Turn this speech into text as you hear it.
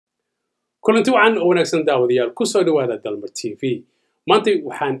kulanti wacan oo wanaagsan daawadayaal ku soo dhawaada Dalmar TV. Maanta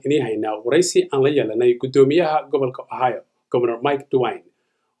waxaan inii haynaa waraysi aan la yeelanay gudoomiyaha gobolka Ohio, Governor Mike DeWine,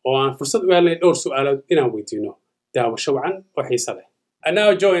 oo aan fursad u helnay dhowr su'aalood inaan weydiino. Daawasho wacan oo xiiso leh. And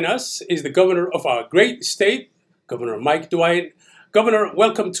now join us is the governor of our great state, Governor Mike DeWine. Governor,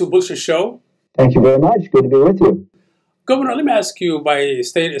 welcome to Bullshit Show. Thank you very much. Good to be with you. Governor, let me ask you by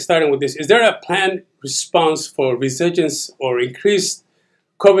starting with this. Is there a planned response for resurgence or increased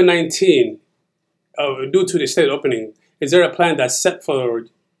COVID-19 due to the state opening? Is there a plan that's set for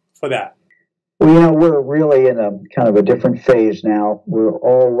that? Well, we're really in a kind of a different phase now. We're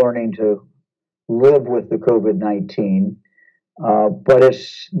all learning to live with the COVID-19, but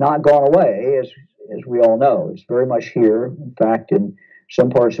it's not gone away, as we all know. It's very much here. In fact, in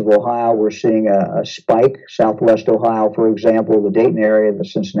some parts of Ohio, we're seeing a spike. Southwest Ohio, for example, the Dayton area, the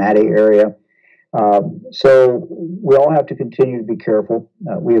Cincinnati area. So we all have to continue to be careful.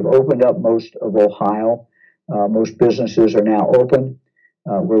 We have opened up most of Ohio. Most businesses are now open.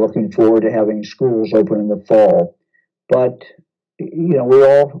 We're looking forward to having schools open in the fall. But, you know, we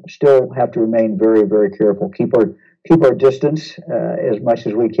all still have to remain very, very careful. Keep our distance as much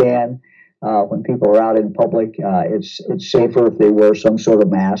as we can. When people are out in public, it's safer if they wear some sort of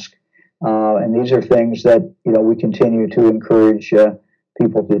mask. And these are things that, you know, we continue to encourage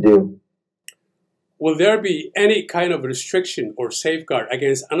people to do. Will there be any kind of restriction or safeguard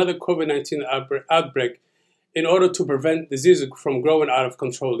against another COVID-19 outbreak in order to prevent disease from growing out of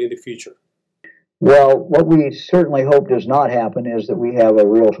control in the future? Well, what we certainly hope does not happen is that we have a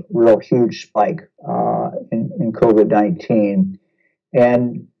real huge spike in COVID-19.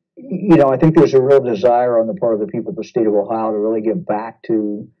 And, you know, I think there's a real desire on the part of the people of the state of Ohio to really get back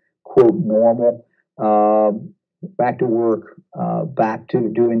to, quote, normal, back to work, back to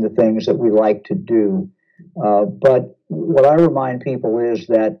doing the things that we like to do. But what I remind people is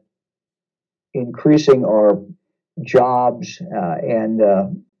that increasing our jobs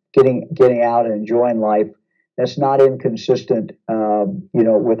and getting out and enjoying life, that's not inconsistent, you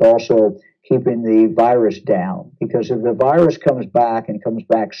know, with also keeping the virus down. Because if the virus comes back and comes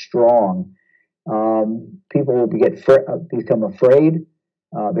back strong, people will become afraid.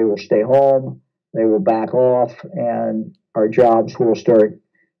 They will stay home. They will back off, and our jobs will start,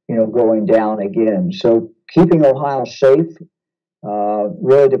 you know, going down again. So keeping Ohio safe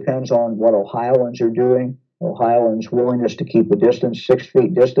really depends on what Ohioans are doing. Ohioans' willingness to keep a distance, 6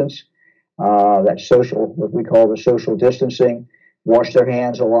 feet distance, that social, what we call the social distancing, wash their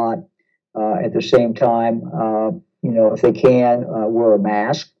hands a lot. At the same time, you know, if they can, wear a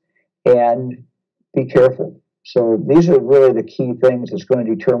mask and be careful. So these are really the key things that's going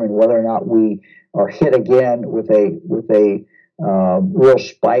to determine whether or not we are hit again with a real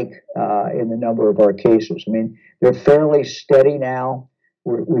spike in the number of our cases. I mean, they're fairly steady now.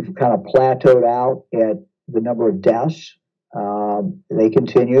 We've kind of plateaued out at the number of deaths. They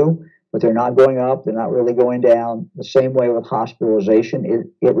continue, but they're not going up. They're not really going down. The same way with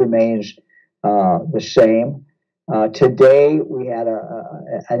hospitalization, it remains the same. Today, we had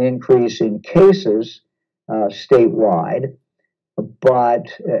an increase in cases statewide. But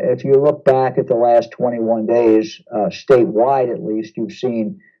if you look back at the last 21 days, statewide at least, you've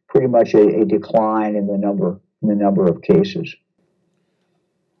seen pretty much a decline in the number of cases.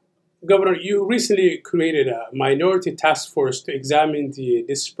 Governor, you recently created a minority task force to examine the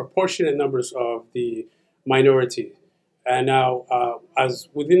disproportionate numbers of the minority. And now, as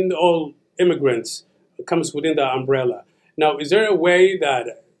within all immigrants, it comes within the umbrella. Now, is there a way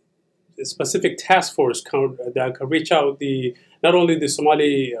that a specific task force that can reach out not only the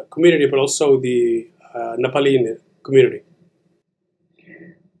Somali community, but also the Nepali community?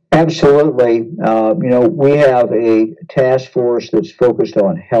 Absolutely. You know, we have a task force that's focused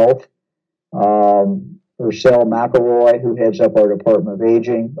on health. Ursel McElroy, who heads up our Department of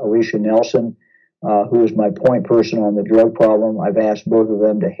Aging, Alicia Nelson, who is my point person on the drug problem. I've asked both of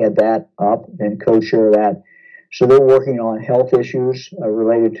them to head that up and co-chair that. So they're working on health issues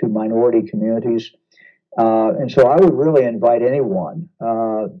related to minority communities. And so I would really invite anyone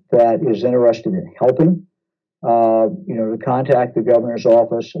that is interested in helping, you know, to contact the governor's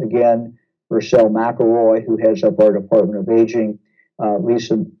office. Again, Ursel McElroy, who heads up our Department of Aging,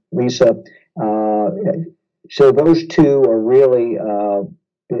 Lisa. So those two are really, you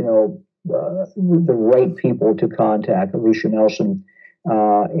know, the right people to contact. Alicia Nelson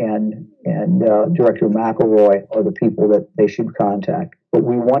and Director McElroy are the people that they should contact. But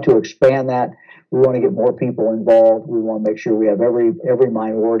we want to expand that. We want to get more people involved. We want to make sure we have every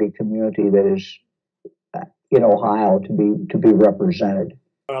minority community that is in Ohio to be represented.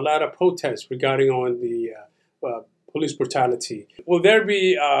 A lot of protests regarding on the police brutality. Will there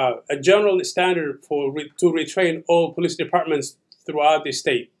be a general standard to retrain all police departments throughout the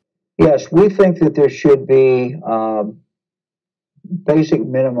state? Yes, we think that there should be basic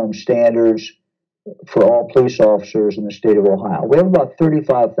minimum standards for all police officers in the state of Ohio. We have about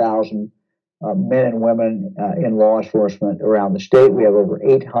 35,000 men and women in law enforcement around the state. We have over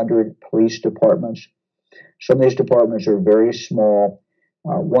 800 police departments. Some of these departments are very small.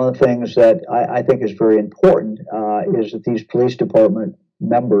 One of the things that I think is very important is that these police department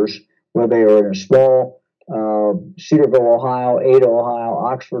members, whether they are in a small Cedarville, Ohio, Ada, Ohio,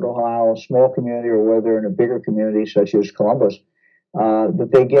 Oxford, Ohio, small community, or whether they're in a bigger community such as Columbus, that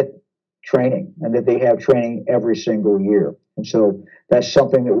they get training and that they have training every single year. And so that's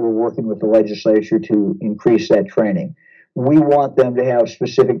something that we're working with the legislature to increase that training. We want them to have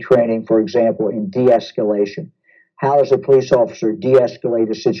specific training, for example, in de-escalation. How does a police officer de-escalate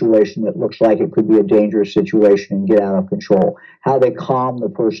a situation that looks like it could be a dangerous situation and get out of control? How they calm the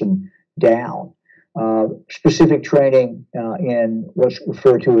person down. Specific training in what's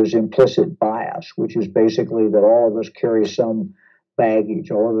referred to as implicit bias, which is basically that all of us carry some baggage,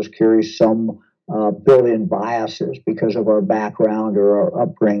 all of us carry some built-in biases because of our background or our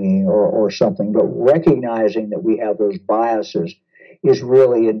upbringing or something, but recognizing that we have those biases is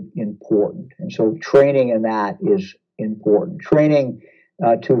really important. And so training in that is important. Training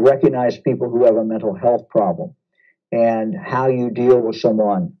to recognize people who have a mental health problem and how you deal with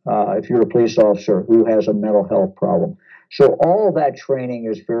someone, if you're a police officer who has a mental health problem. So all of that training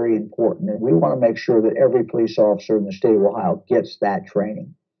is very important, and we want to make sure that every police officer in the state of Ohio gets that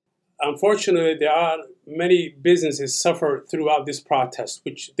training. Unfortunately, there are many businesses suffer throughout this protest,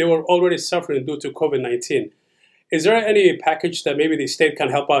 which they were already suffering due to COVID-19. Is there any package that maybe the state can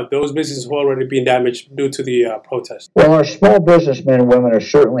help out those businesses who have already been damaged due to the protest? Well, our small businessmen and women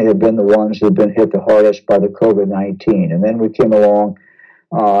certainly have been the ones that have been hit the hardest by the COVID-19. And then we came along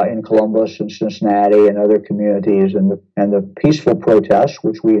in Columbus and Cincinnati and other communities, and the peaceful protests,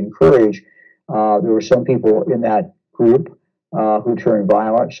 which we encourage. There were some people in that group who turned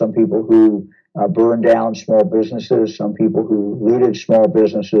violent, some people who burned down small businesses, some people who looted small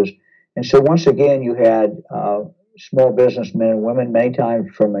businesses. And so once again, you had small businessmen and women, many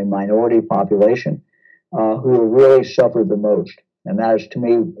times from a minority population, who really suffered the most. And that is, to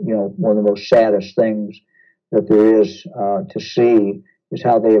me, one of the most saddest things that there is to see is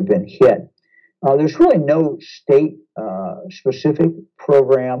how they have been hit. There's really no state specific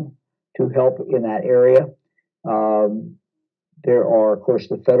program to help in that area. There are, of course,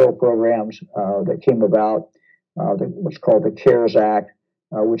 the federal programs that came about, what's called the CARES Act,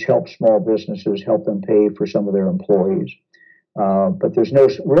 which helps small businesses, help them pay for some of their employees. But there's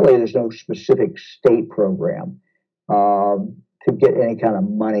no specific state program to get any kind of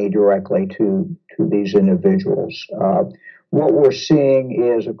money directly to these individuals. What we're seeing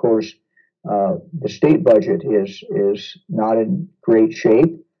is, of course, the state budget is not in great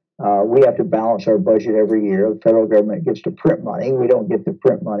shape. We have to balance our budget every year. The federal government gets to print money. We don't get to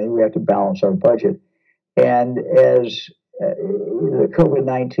print money. We have to balance our budget. And as the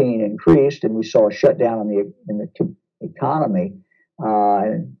COVID-19 increased, and we saw a shutdown in the economy,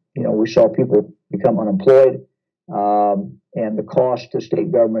 and we saw people become unemployed, and the cost to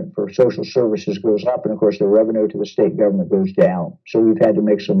state government for social services goes up, and of course the revenue to the state government goes down. So we've had to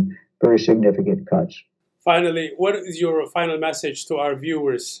make some very significant cuts. Finally, what is your final message to our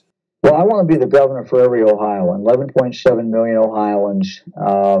viewers? Well, I want to be the governor for every Ohioan, 11.7 million Ohioans,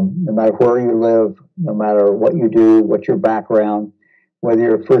 no matter where you live, no matter what you do, what your background, whether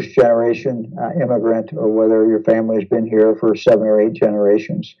you're a first-generation immigrant or whether your family's been here for 7 or 8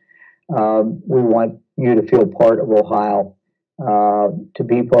 generations. We want you to feel part of Ohio, to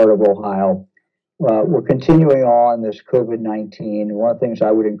be part of Ohio. We're continuing on this COVID-19. One of the things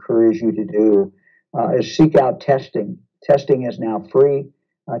I would encourage you to do is seek out testing. Testing is now free.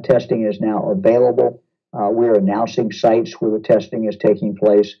 Testing is now available. We're announcing sites where the testing is taking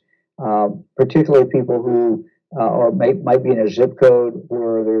place, particularly people who might be in a zip code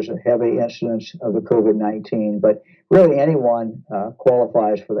where there's a heavy incidence of the COVID-19, but really anyone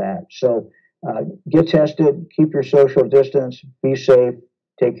qualifies for that. So get tested, keep your social distance, be safe,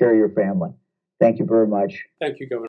 take care of your family. Thank you very much. Thank you, Governor.